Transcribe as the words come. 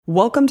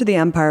Welcome to the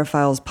Empire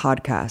Files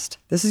podcast.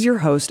 This is your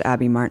host,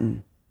 Abby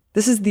Martin.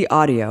 This is the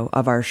audio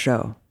of our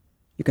show.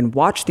 You can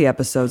watch the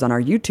episodes on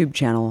our YouTube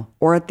channel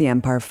or at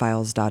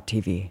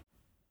theempirefiles.tv.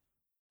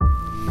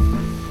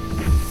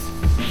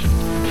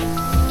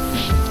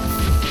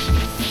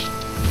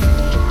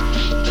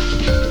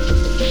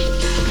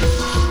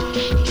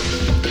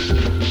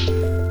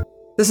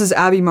 This is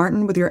Abby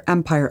Martin with your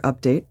Empire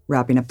Update,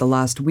 wrapping up the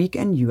last week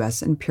in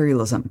U.S.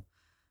 imperialism.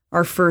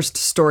 Our first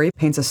story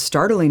paints a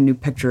startling new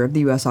picture of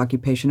the U.S.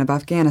 occupation of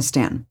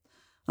Afghanistan.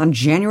 On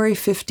January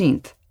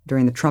 15th,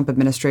 during the Trump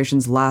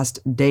administration's last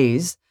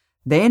days,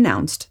 they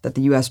announced that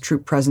the U.S.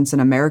 troop presence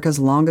in America's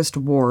longest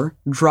war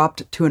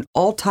dropped to an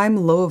all-time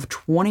low of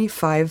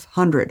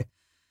 2,500.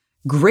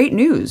 Great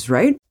news,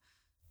 right?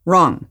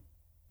 Wrong.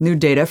 New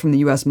data from the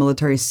U.S.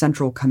 Military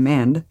Central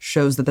Command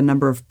shows that the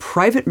number of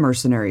private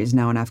mercenaries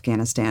now in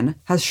Afghanistan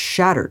has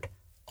shattered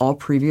all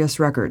previous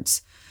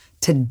records.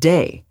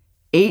 Today,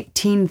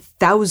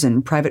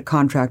 18,000 private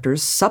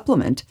contractors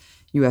supplement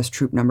U.S.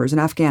 troop numbers in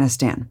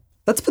Afghanistan.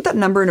 Let's put that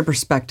number into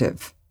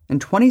perspective. In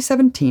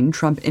 2017,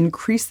 Trump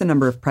increased the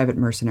number of private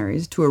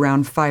mercenaries to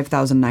around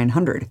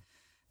 5,900.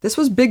 This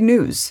was big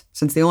news,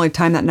 since the only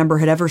time that number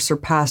had ever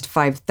surpassed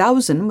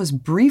 5,000 was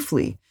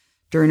briefly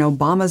during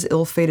Obama's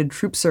ill-fated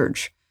troop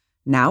surge.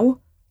 Now,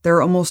 there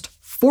are almost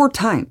 4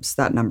 times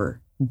that number,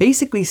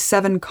 basically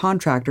 7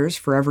 contractors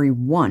for every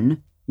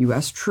 1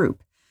 U.S.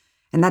 troop.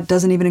 And that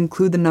doesn't even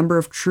include the number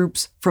of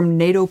troops from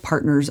NATO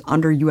partners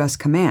under U.S.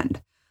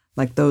 command,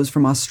 like those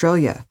from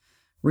Australia,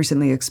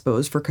 recently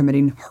exposed for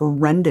committing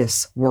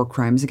horrendous war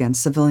crimes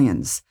against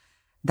civilians.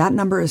 That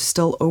number is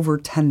still over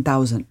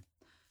 10,000.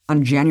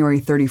 On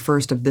January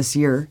 31st of this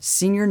year,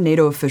 senior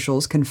NATO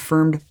officials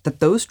confirmed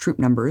that those troop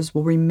numbers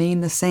will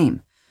remain the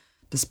same,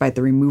 despite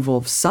the removal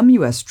of some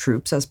U.S.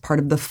 troops as part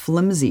of the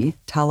flimsy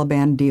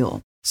Taliban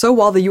deal. So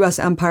while the U.S.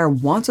 empire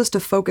wants us to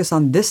focus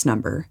on this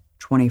number,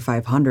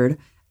 2,500,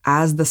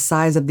 as the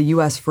size of the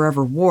U.S.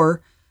 forever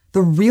war,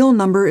 the real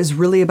number is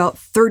really about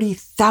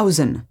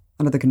 30,000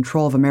 under the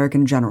control of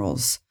American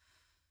generals.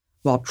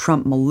 While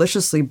Trump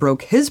maliciously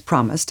broke his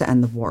promise to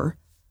end the war,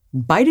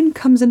 Biden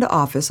comes into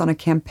office on a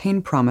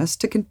campaign promise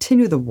to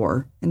continue the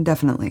war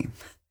indefinitely.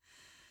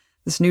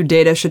 This new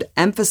data should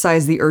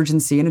emphasize the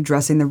urgency in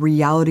addressing the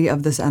reality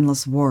of this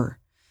endless war,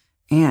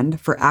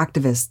 and for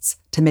activists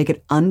to make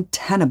it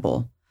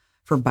untenable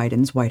for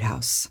Biden's White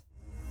House.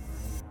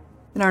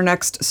 In our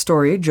next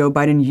story, Joe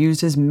Biden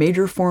used his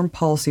major foreign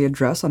policy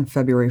address on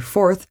February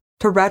 4th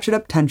to ratchet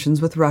up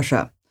tensions with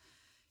Russia.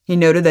 He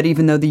noted that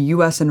even though the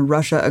U.S. and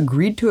Russia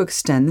agreed to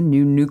extend the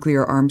new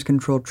nuclear arms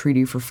control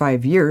treaty for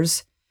 5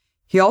 years,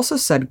 he also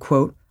said,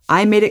 quote,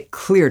 "I made it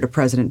clear to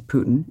President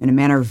Putin, in a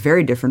manner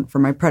very different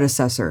from my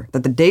predecessor,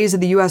 that the days of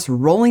the U.S.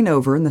 rolling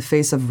over in the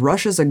face of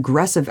Russia's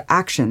aggressive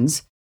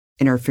actions,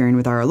 interfering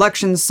with our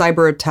elections,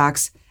 cyber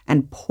attacks,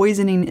 and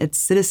poisoning its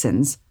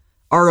citizens,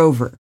 are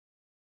over."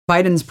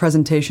 Biden's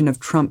presentation of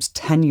Trump's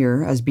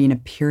tenure as being a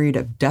period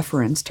of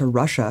deference to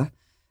Russia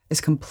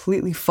is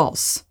completely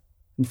false.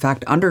 In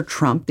fact, under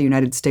Trump, the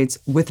United States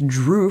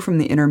withdrew from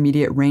the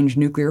Intermediate Range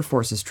Nuclear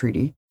Forces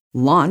Treaty,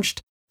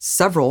 launched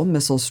several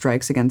missile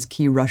strikes against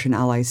key Russian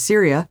ally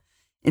Syria,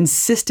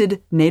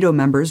 insisted NATO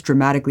members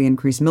dramatically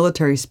increase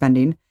military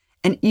spending,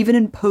 and even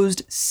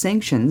imposed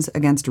sanctions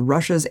against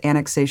Russia's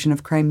annexation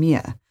of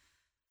Crimea.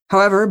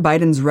 However,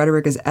 Biden's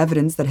rhetoric is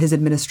evidence that his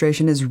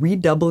administration is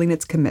redoubling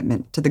its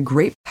commitment to the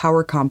great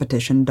power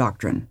competition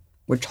doctrine,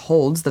 which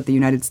holds that the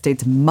United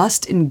States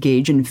must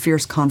engage in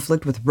fierce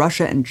conflict with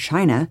Russia and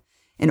China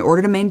in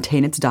order to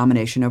maintain its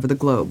domination over the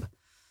globe.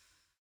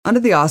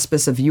 Under the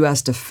auspice of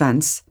U.S.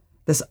 defense,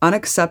 this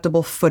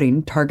unacceptable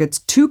footing targets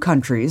 2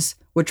 countries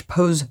which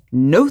pose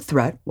no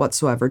threat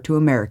whatsoever to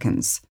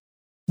Americans.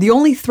 The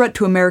only threat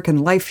to American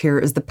life here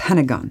is the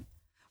Pentagon,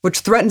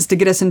 which threatens to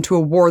get us into a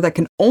war that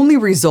can only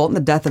result in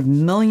the death of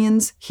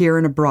millions here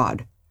and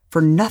abroad,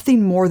 for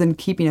nothing more than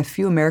keeping a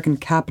few American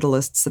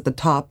capitalists at the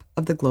top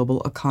of the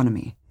global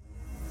economy.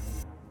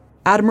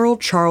 Admiral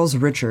Charles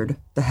Richard,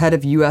 the head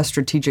of U.S.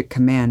 Strategic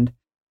Command,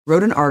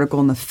 wrote an article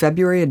in the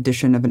February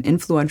edition of an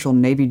influential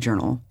Navy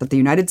journal that the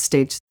United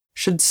States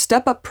should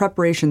step up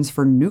preparations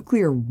for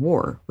nuclear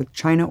war with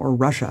China or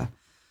Russia.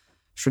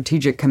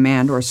 Strategic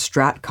Command, or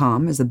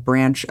STRATCOM, is a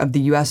branch of the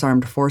U.S.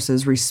 Armed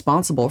Forces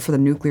responsible for the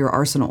nuclear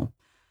arsenal.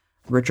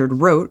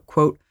 Richard wrote,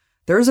 quote,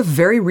 "There is a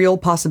very real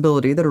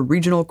possibility that a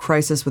regional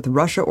crisis with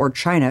Russia or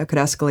China could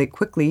escalate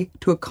quickly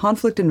to a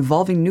conflict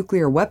involving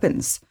nuclear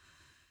weapons.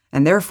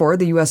 And therefore,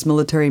 the U.S.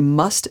 military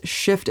must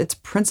shift its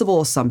principal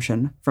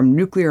assumption from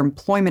nuclear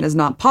employment is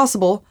not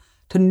possible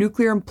to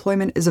nuclear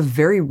employment is a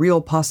very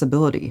real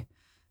possibility."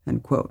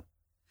 End quote.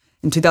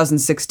 In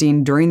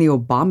 2016, during the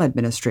Obama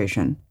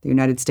administration, the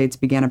United States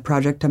began a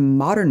project to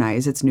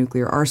modernize its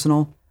nuclear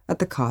arsenal at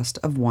the cost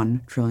of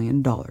 $1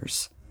 trillion.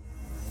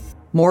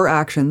 More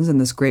actions in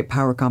this great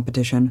power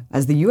competition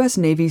as the U.S.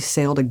 Navy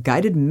sailed a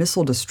guided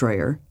missile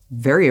destroyer,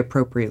 very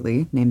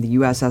appropriately named the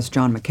USS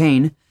John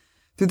McCain,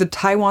 through the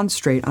Taiwan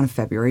Strait on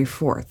February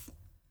 4th.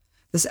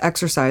 This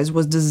exercise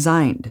was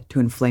designed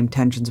to inflame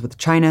tensions with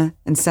China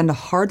and send a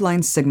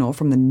hardline signal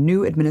from the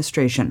new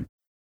administration.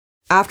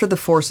 After the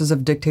forces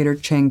of dictator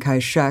Chiang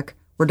Kai-shek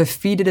were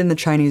defeated in the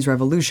Chinese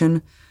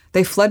Revolution,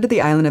 they fled to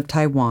the island of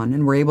Taiwan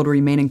and were able to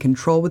remain in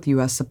control with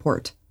U.S.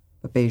 support.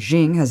 But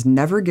Beijing has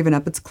never given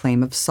up its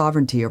claim of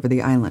sovereignty over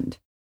the island.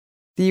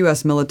 The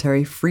U.S.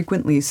 military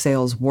frequently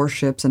sails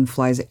warships and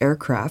flies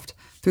aircraft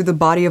through the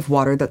body of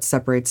water that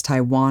separates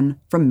Taiwan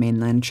from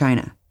mainland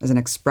China, as an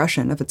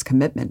expression of its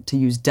commitment to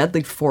use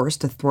deadly force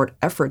to thwart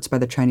efforts by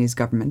the Chinese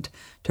government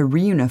to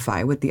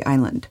reunify with the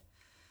island.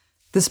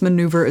 This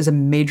maneuver is a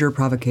major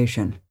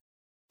provocation,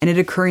 and it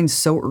occurring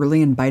so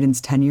early in Biden's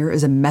tenure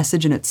is a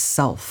message in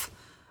itself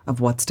of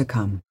what's to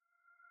come.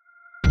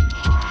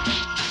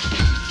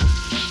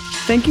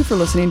 Thank you for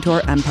listening to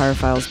our Empire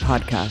Files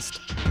podcast.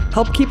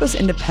 Help keep us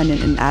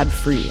independent and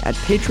ad-free at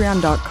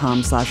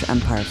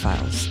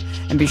patreon.com/empirefiles.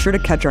 And be sure to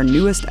catch our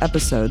newest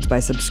episodes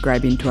by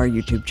subscribing to our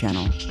YouTube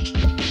channel.